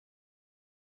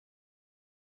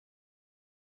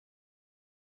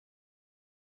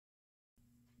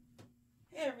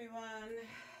Hey everyone.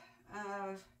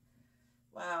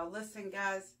 Wow, listen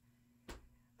guys,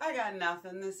 I got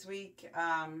nothing this week.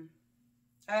 I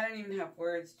don't even have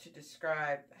words to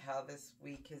describe how this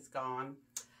week has gone.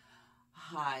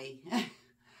 Hi.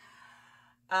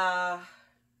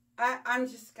 I'm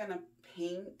just gonna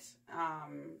paint.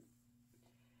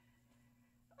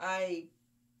 I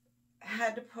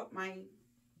had to put my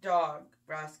dog,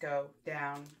 Roscoe,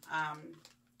 down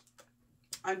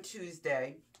on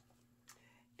Tuesday.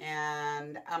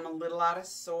 And I'm a little out of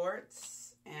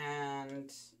sorts,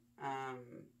 and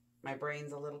my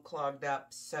brain's a little clogged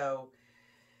up, so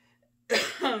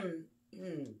I'm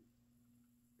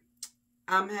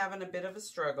having a bit of a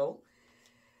struggle.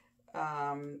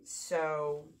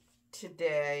 So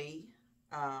today,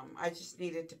 I just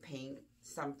needed to paint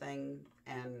something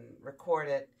and record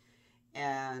it,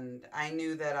 and I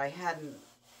knew that I hadn't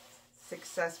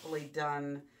successfully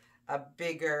done a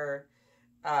bigger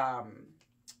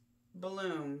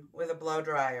bloom with a blow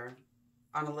dryer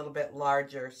on a little bit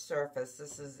larger surface.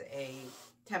 This is a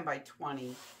 10 by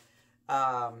 20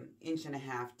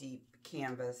 1.5 deep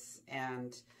canvas,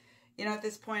 and you know, at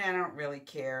this point I don't really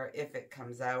care if it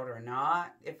comes out or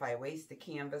not, if I waste the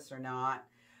canvas or not.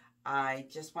 I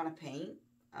just want to paint.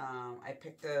 I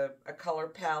picked a color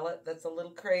palette that's a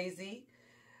little crazy,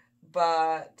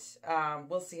 but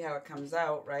we'll see how it comes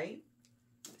out, right?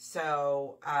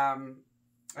 So I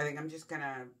think I'm just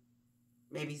gonna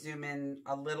maybe zoom in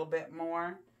a little bit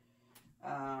more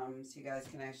so you guys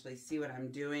can actually see what I'm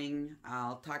doing.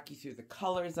 I'll talk you through the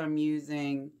colors I'm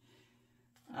using.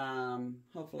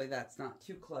 Hopefully that's not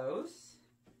too close.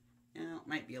 It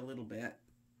might be a little bit.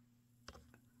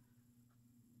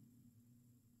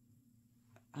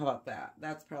 How about that?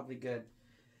 That's probably good.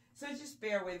 So just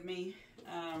bear with me.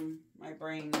 My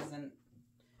brain isn't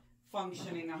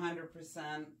functioning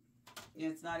 100%.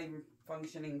 It's not even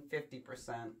functioning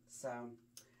 50%, so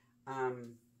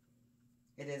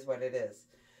it is what it is.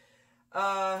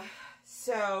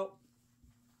 So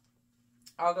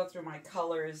I'll go through my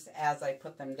colors as I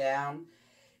put them down,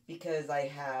 because I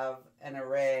have an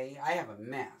array. I have a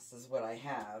mess is what I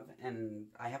have, and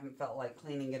I haven't felt like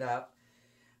cleaning it up,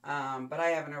 but I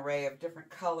have an array of different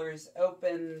colors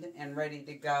opened and ready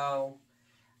to go,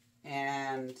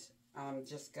 and I'm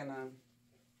just gonna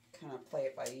kind of play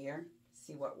it by ear,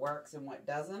 see what works and what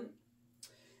doesn't.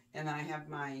 And then I have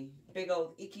my big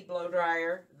old icky blow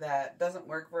dryer that doesn't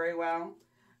work very well.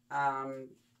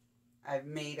 I've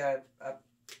made a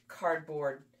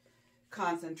cardboard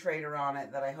concentrator on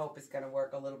it that I hope is going to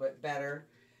work a little bit better.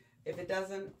 If it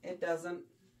doesn't, it doesn't.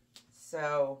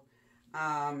 So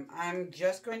I'm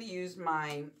just going to use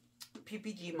my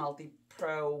PPG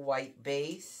Multipro white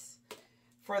base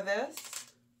for this.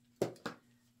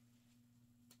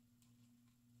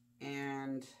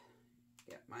 And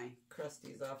get my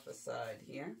crusties off the side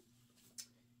here.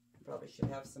 Probably should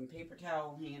have some paper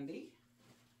towel handy.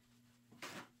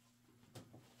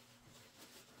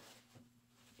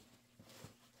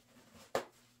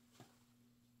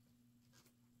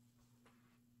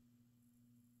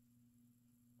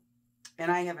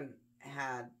 And I haven't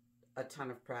had a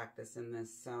ton of practice in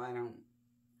this, so I don't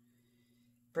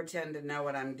pretend to know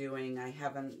what I'm doing. I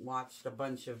haven't watched a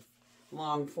bunch of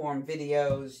long form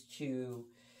videos to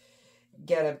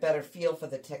get a better feel for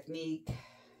the technique.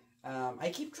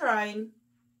 I keep trying,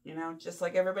 you know, just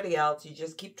like everybody else. You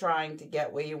just keep trying to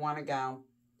get where you want to go.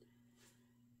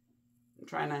 I'm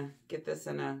trying to get this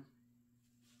in a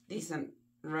decent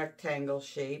rectangle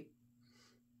shape.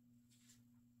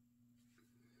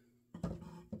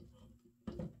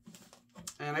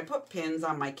 And I put pins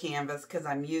on my canvas because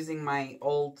I'm using my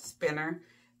old spinner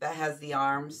that has the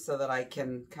arms so that I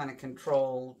can kind of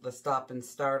control the stop and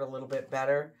start a little bit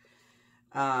better.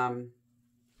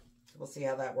 We'll see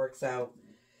how that works out.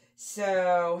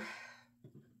 So,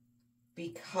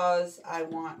 because I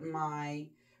want my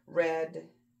red,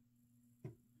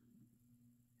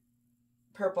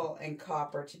 purple, and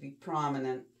copper to be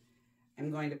prominent,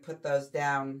 I'm going to put those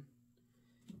down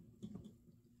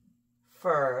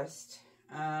first.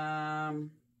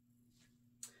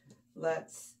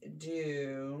 Let's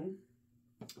do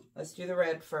the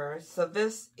red first. So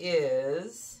this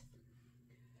is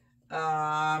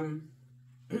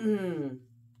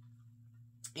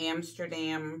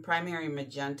Amsterdam primary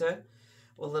magenta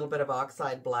with a little bit of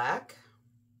oxide black.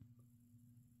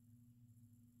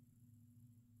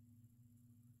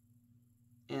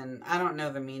 And I don't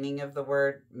know the meaning of the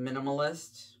word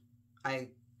minimalist. I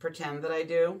pretend that I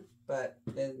do, but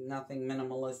there's nothing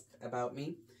minimalist about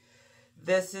me.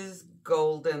 This is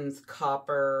Golden's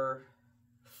Copper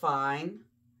Fine.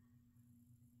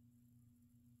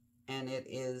 And it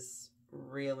is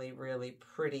really, really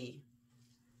pretty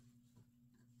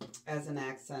as an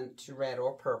accent to red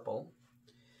or purple.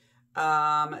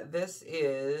 This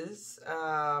is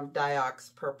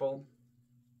diox purple,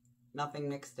 nothing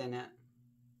mixed in it.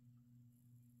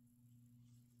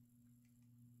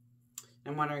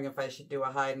 I'm wondering if I should do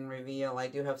a hide and reveal. I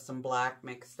do have some black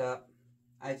mixed up.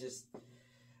 I just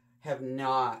have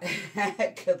not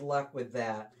had good luck with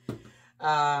that.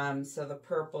 So the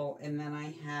purple, and then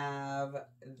I have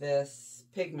this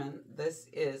pigment. This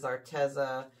is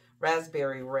Arteza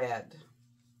Raspberry Red.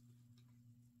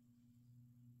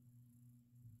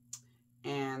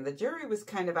 And the jury was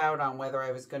kind of out on whether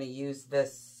I was going to use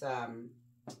this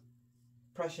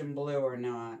Prussian blue or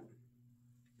not.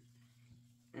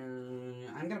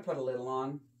 I'm going to put a little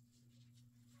on.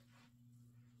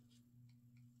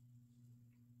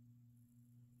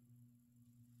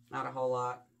 Not a whole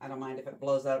lot. I don't mind if it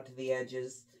blows out to the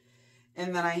edges.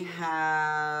 And then I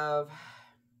have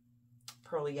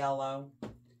pearl yellow.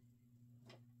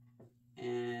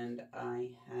 And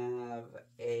I have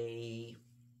a,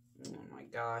 oh my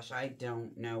gosh, I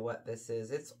don't know what this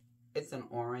is. It's an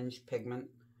orange pigment.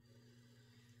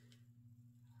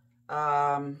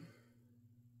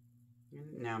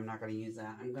 No, I'm not going to use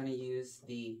that. I'm going to use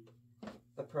the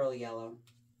pearl yellow.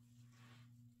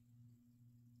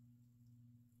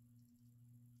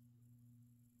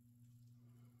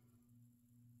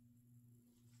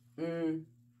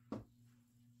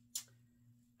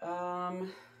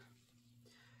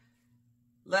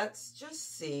 Let's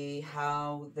just see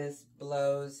how this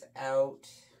blows out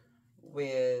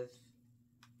without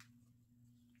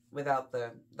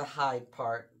the hide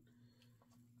part.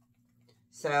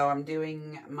 So I'm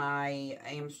doing my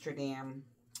Amsterdam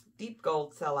Deep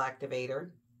Gold Cell Activator.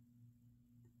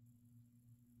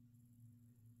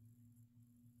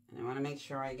 And I want to make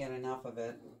sure I get enough of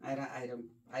it. I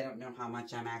don't know how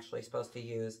much I'm actually supposed to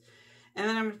use. And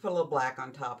then I'm going to put a little black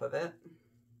on top of it.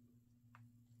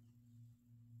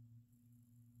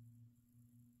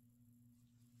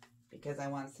 Because I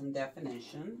want some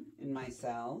definition in my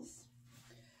cells.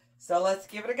 So let's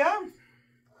give it a go.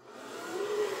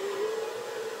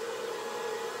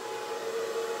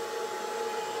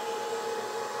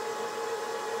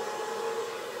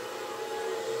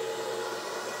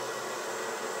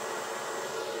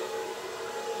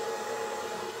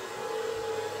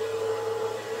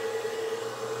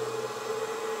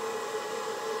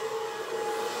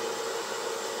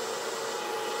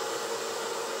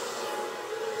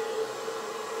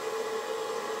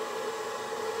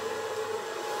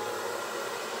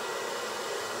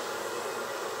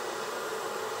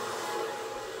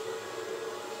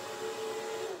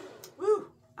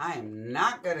 I am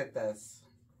not good at this.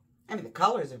 I mean, the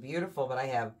colors are beautiful, but I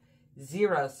have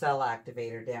 0 cell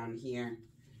activator down here.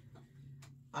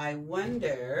 I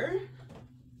wonder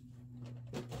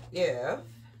if...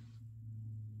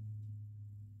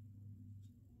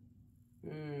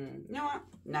 you know what?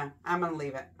 No, I'm going to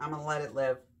leave it. I'm going to let it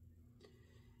live.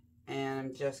 And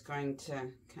I'm just going to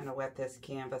kind of wet this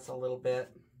canvas a little bit.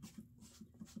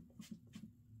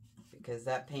 Because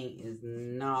that paint is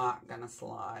not going to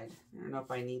slide. I don't know if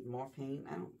I need more paint.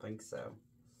 I don't think so.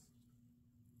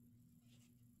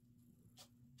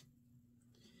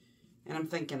 And I'm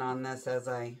thinking on this as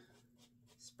I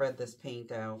spread this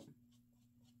paint out.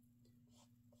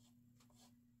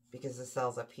 Because the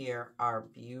cells up here are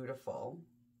beautiful.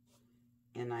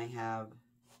 And I have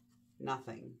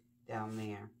nothing down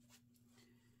there.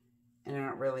 And I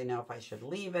don't really know if I should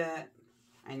leave it.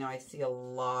 I know I see a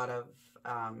lot of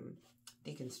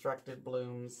deconstructed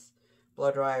blooms,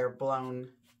 blow dry or blown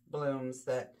blooms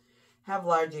that have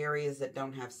large areas that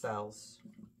don't have cells.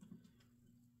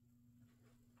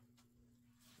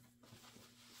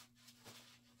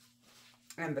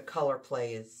 And the color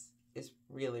play is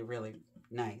really, really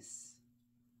nice.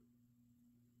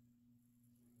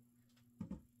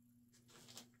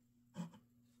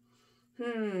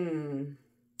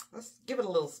 Let's give it a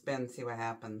little spin, see what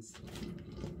happens.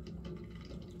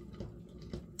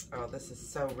 Oh, this is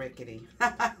so rickety.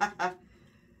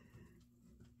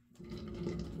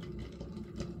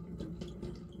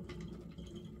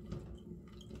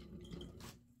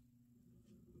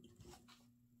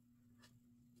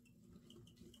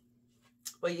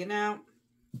 Well, you know,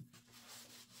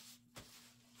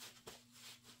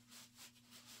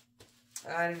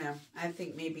 I don't know. I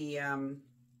think maybe a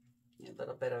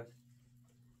little bit of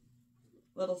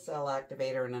little cell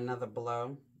activator and another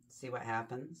blow. See what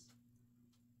happens.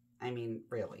 I mean,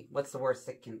 really, what's the worst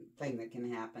thing that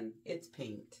can happen? It's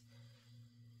paint.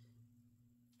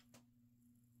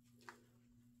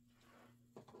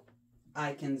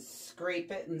 I can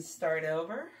scrape it and start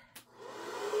over.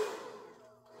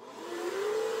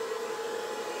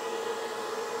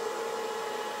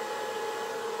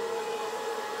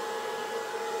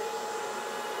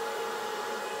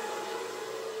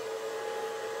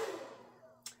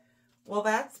 Well,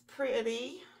 that's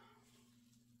pretty.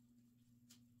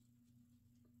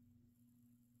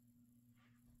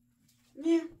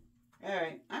 Yeah. All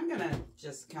right. I'm going to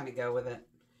just kind of go with it.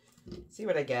 See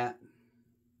what I get.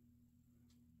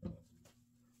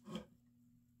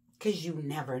 Because you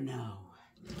never know.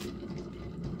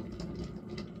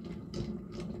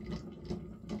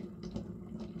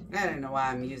 I don't know why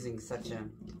I'm using such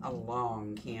a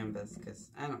long canvas,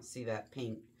 because I don't see that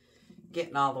paint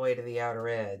getting all the way to the outer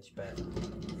edge, but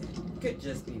it could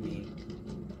just be me.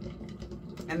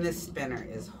 And this spinner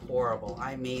is horrible.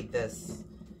 I made this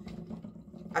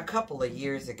a couple of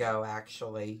years ago,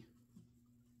 actually,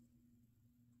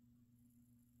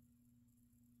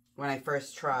 when I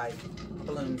first tried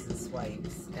balloons and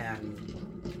swipes, and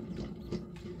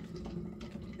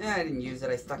I didn't use it.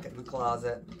 I stuck it in the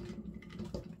closet.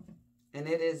 And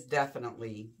it is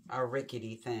definitely a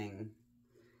rickety thing.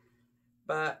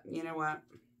 But you know what?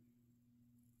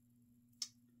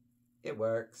 It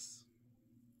works.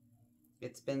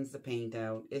 It spins the paint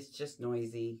out. It's just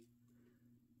noisy.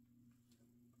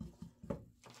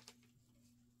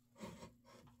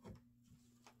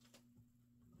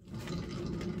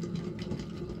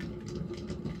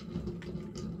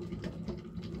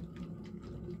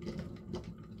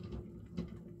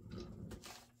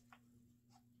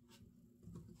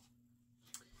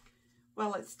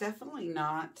 Well, it's definitely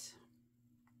not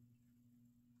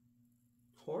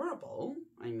horrible.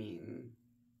 I mean,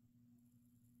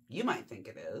 you might think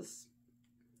it is,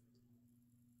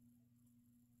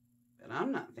 but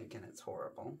I'm not thinking it's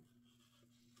horrible.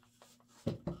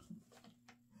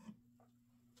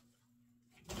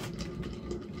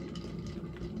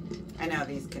 I know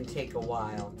these can take a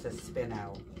while to spin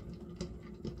out.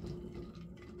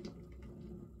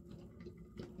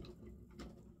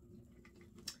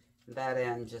 That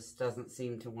end just doesn't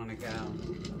seem to want to go.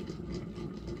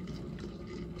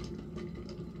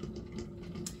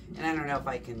 And I don't know if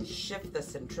I can shift the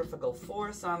centrifugal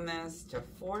force on this to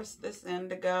force this end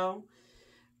to go,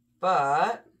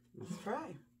 but let's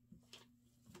try.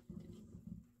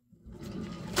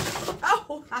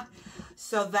 Oh,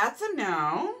 so that's a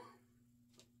no.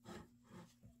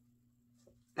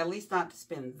 At least not to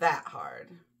spin that hard.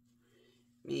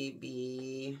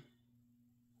 Maybe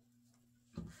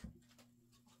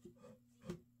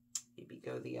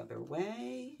go the other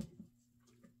way.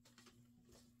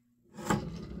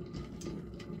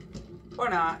 Or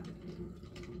not.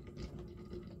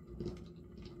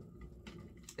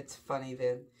 It's funny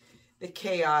the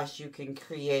chaos you can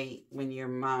create when your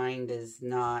mind is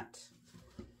not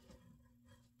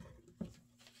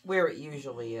where it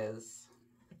usually is.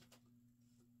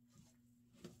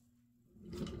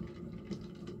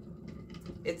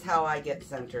 It's how I get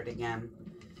centered again,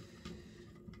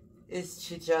 is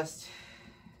to just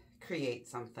create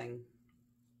something.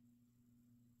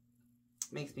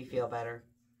 Makes me feel better.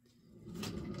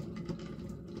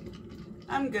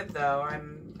 I'm good though. I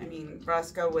mean,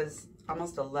 Roscoe was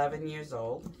almost 11 years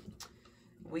old.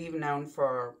 We've known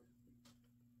for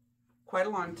quite a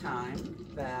long time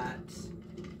that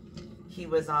he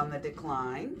was on the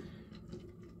decline,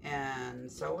 and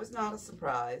so it was not a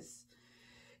surprise.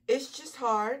 It's just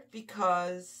hard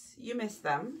because you miss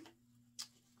them.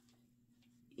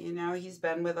 You know, he's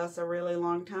been with us a really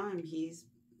long time. He's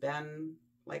been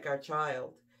like our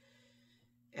child.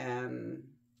 And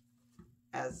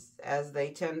as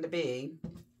they tend to be.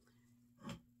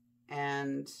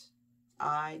 And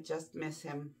I just miss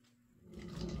him.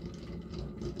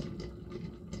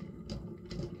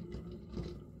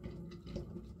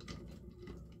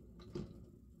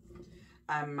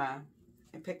 I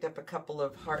picked up a couple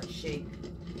of heart-shaped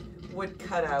wood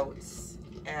cutouts,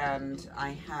 and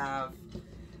I have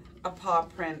a paw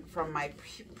print from my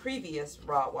previous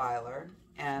Rottweiler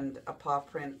and a paw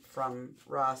print from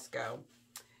Roscoe.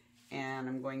 And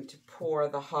I'm going to pour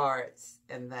the hearts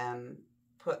and then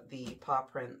put the paw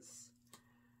prints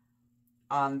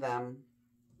on them.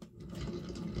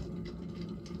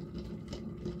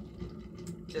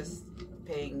 Just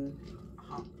paying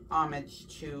homage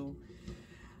to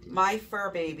my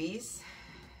fur babies.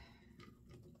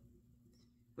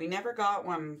 We never got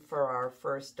one for our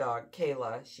first dog,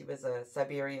 Kayla. She was a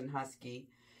Siberian Husky.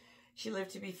 She lived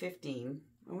to be 15.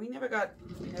 And we never got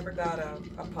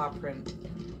a paw print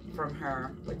from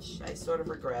her, which I sort of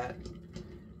regret.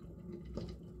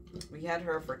 We had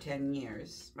her for 10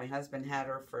 years. My husband had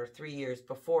her for 3 years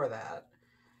before that.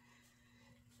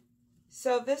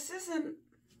 So this isn't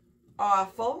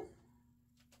awful.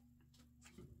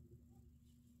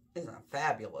 Isn't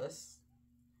fabulous.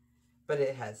 But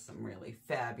it has some really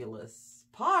fabulous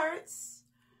parts.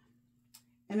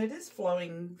 And it is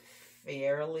flowing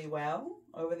fairly well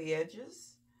over the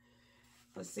edges.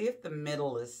 Let's see if the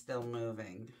middle is still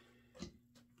moving.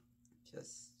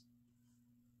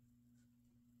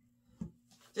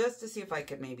 Just to see if I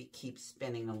could maybe keep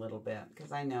spinning a little bit,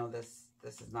 because I know this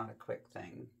is not a quick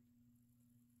thing.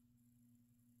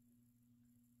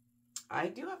 I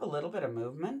do have a little bit of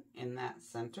movement in that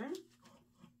center.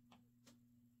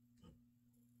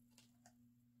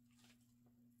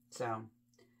 So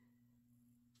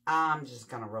I'm just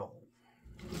gonna roll.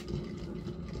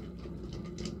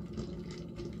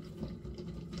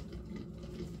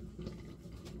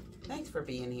 Thanks for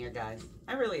being here, guys.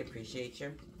 I really appreciate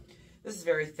you. This is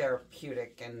very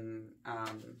therapeutic and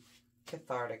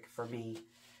cathartic for me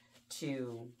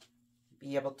to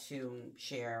be able to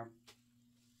share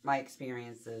my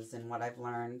experiences and what I've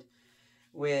learned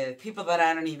with people that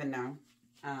I don't even know.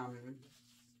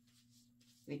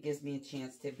 It gives me a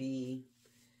chance to be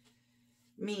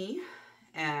me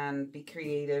and be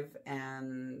creative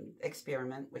and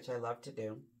experiment, which I love to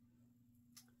do.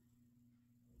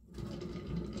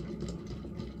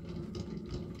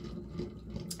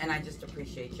 And I just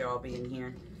appreciate y'all being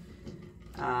here.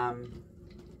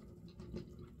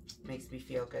 Makes me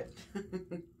feel good.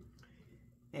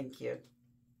 Thank you.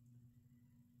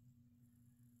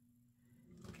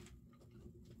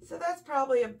 So that's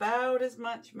probably about as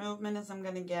much movement as I'm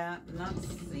going to get. I'm not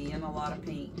seeing a lot of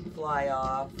paint fly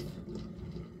off.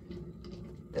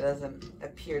 There doesn't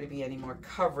appear to be any more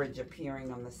coverage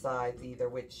appearing on the sides either,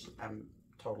 which I'm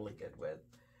totally good with.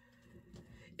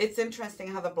 It's interesting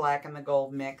how the black and the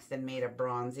gold mixed and made a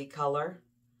bronzy color.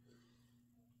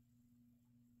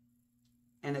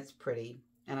 And it's pretty.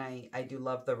 And I do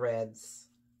love the reds.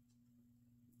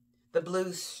 The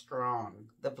blue's strong.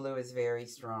 The blue is very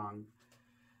strong.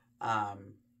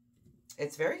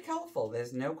 It's very colorful.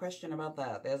 There's no question about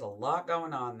that. There's a lot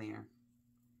going on there.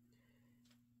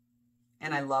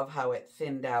 And I love how it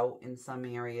thinned out in some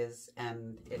areas.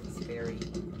 And it's very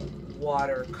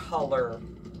watercolor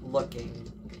looking.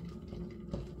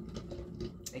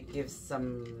 It gives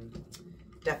some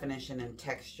definition and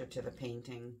texture to the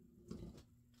painting.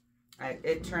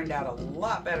 It turned out a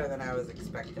lot better than I was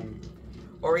expecting.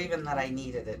 Or even that I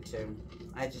needed it to.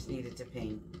 I just needed to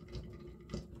paint.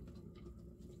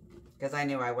 Because I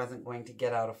knew I wasn't going to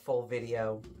get out a full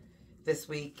video this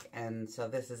week. And so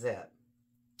this is it.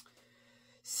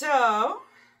 So,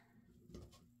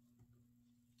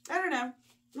 I don't know.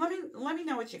 Let me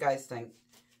know what you guys think.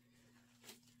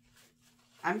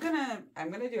 I'm gonna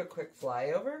do a quick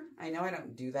flyover. I know I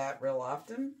don't do that real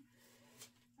often.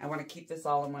 I want to keep this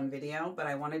all in one video, but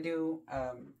I want to do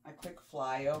a quick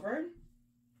flyover.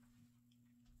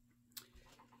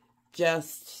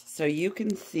 Just so you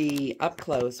can see up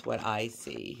close what I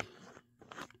see.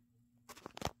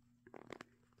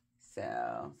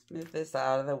 So, let's move this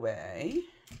out of the way.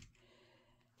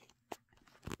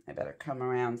 I better come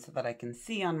around so that I can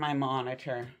see on my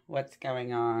monitor what's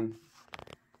going on.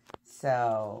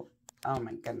 So, oh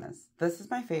my goodness. This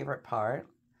is my favorite part.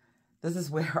 This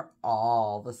is where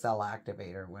all the cell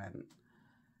activator went.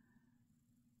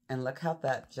 And look how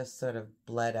that just sort of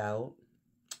bled out.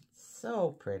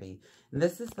 So pretty. And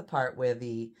this is the part where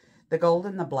the gold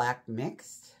and the black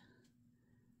mixed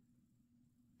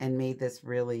and made this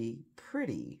really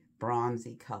pretty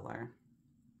bronzy color.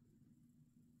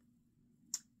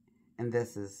 And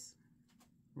this is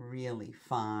really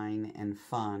fine and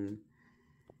fun.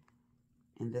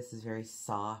 And this is very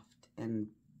soft and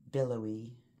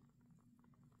billowy.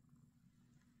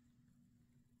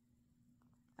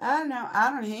 I don't know.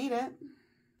 I don't hate it.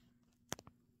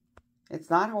 It's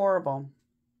not horrible.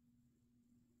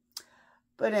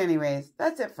 But anyways,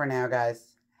 that's it for now,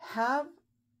 guys. Have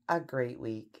a great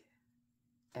week.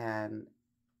 And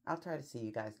I'll try to see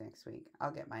you guys next week.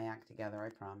 I'll get my act together, I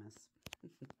promise.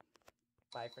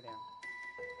 Bye for now.